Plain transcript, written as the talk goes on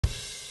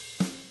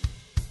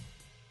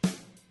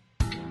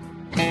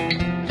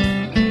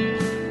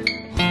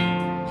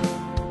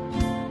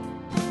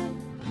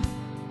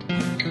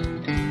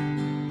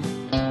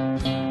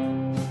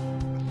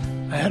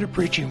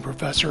preaching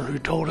professor who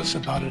told us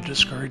about a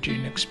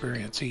discouraging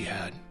experience he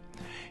had.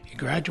 He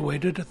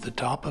graduated at the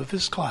top of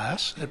his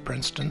class at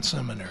Princeton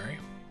Seminary,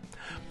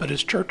 but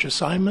his church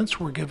assignments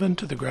were given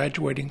to the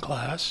graduating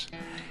class.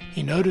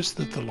 He noticed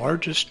that the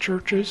largest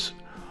churches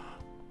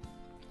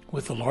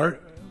with the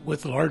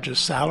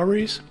largest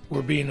salaries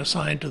were being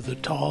assigned to the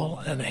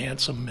tall and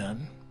handsome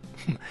men.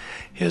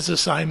 His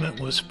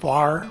assignment was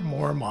far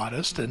more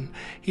modest, and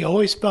he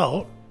always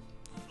felt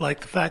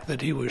like the fact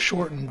that he was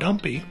short and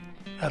dumpy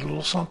had a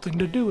little something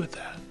to do with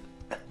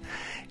that.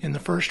 In the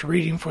first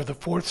reading for the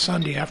fourth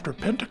Sunday after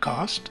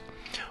Pentecost,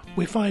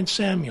 we find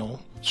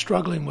Samuel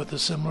struggling with a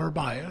similar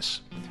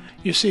bias.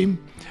 You see,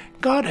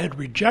 God had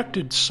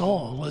rejected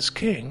Saul as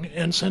king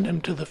and sent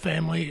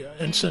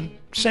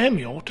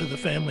Samuel to the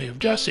family of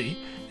Jesse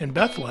in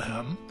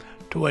Bethlehem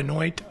to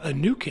anoint a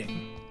new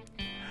king.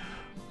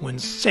 When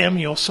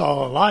Samuel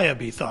saw Eliab,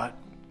 he thought,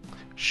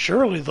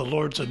 "Surely the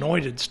Lord's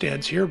anointed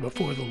stands here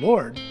before the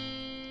Lord."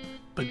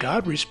 But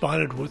God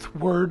responded with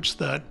words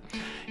that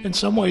in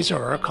some ways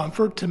are a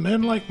comfort to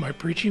men like my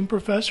preaching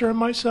professor and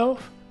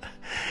myself.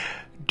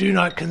 "Do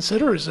not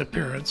consider his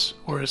appearance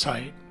or his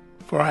height,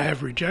 for I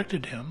have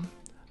rejected him.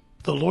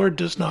 The Lord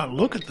does not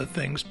look at the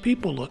things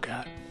people look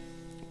at.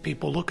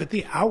 People look at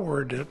the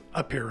outward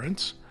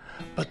appearance,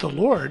 but the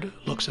Lord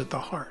looks at the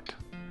heart."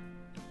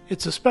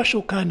 It's a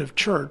special kind of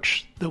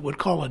church that would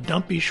call a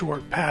dumpy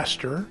short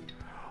pastor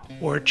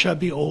or a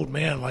chubby old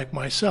man like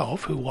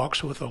myself who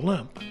walks with a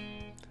limp.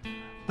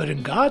 But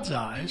in God's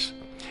eyes,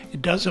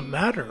 it doesn't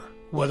matter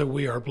whether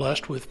we are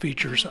blessed with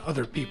features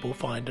other people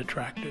find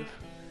attractive.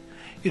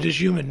 It is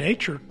human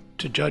nature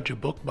to judge a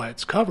book by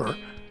its cover.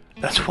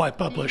 That's why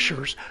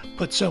publishers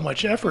put so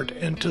much effort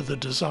into the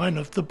design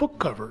of the book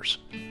covers.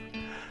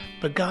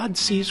 But God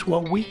sees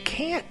what we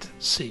can't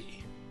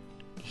see.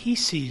 He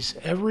sees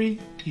every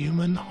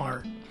human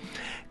heart.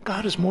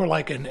 God is more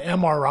like an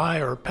MRI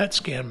or PET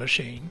scan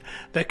machine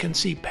that can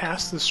see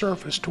past the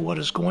surface to what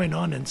is going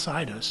on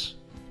inside us.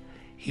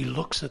 He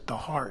looks at the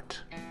heart.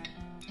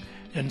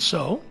 And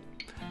so,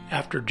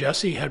 after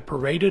Jesse had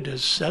paraded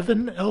his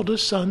 7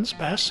 eldest sons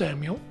past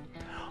Samuel,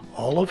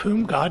 all of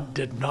whom God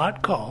did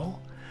not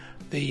call,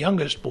 the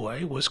youngest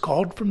boy was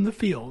called from the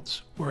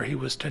fields where he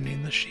was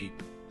tending the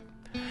sheep.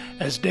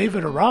 As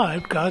David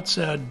arrived, God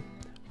said,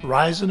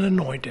 "Rise and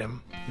anoint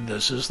him.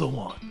 This is the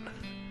one."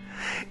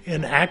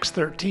 In Acts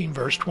 13,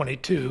 verse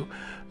 22,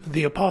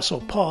 the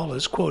Apostle Paul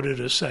is quoted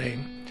as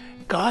saying,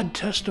 "God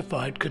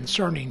testified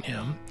concerning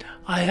him,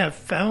 I have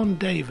found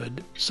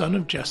David, son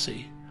of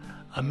Jesse,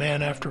 a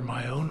man after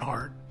my own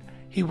heart.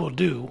 He will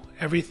do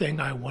everything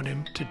I want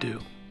him to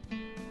do."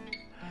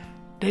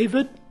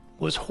 David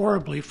was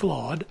horribly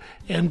flawed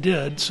and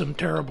did some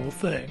terrible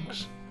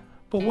things.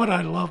 But what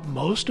I love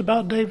most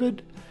about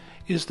David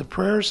is the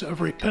prayers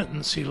of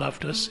repentance he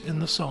left us in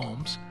the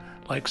Psalms,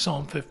 like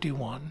Psalm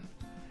 51.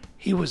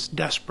 He was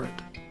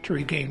desperate to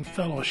regain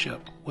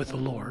fellowship with the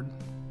Lord.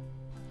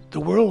 The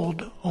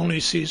world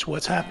only sees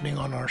what's happening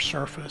on our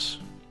surface.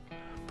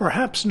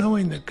 Perhaps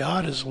knowing that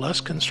God is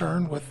less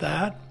concerned with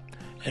that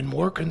and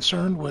more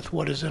concerned with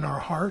what is in our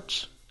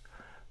hearts,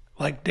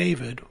 like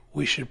David,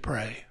 we should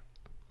pray,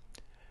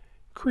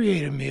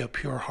 "Create in me a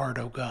pure heart,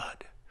 O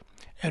God,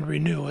 and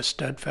renew a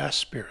steadfast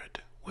spirit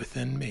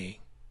within me."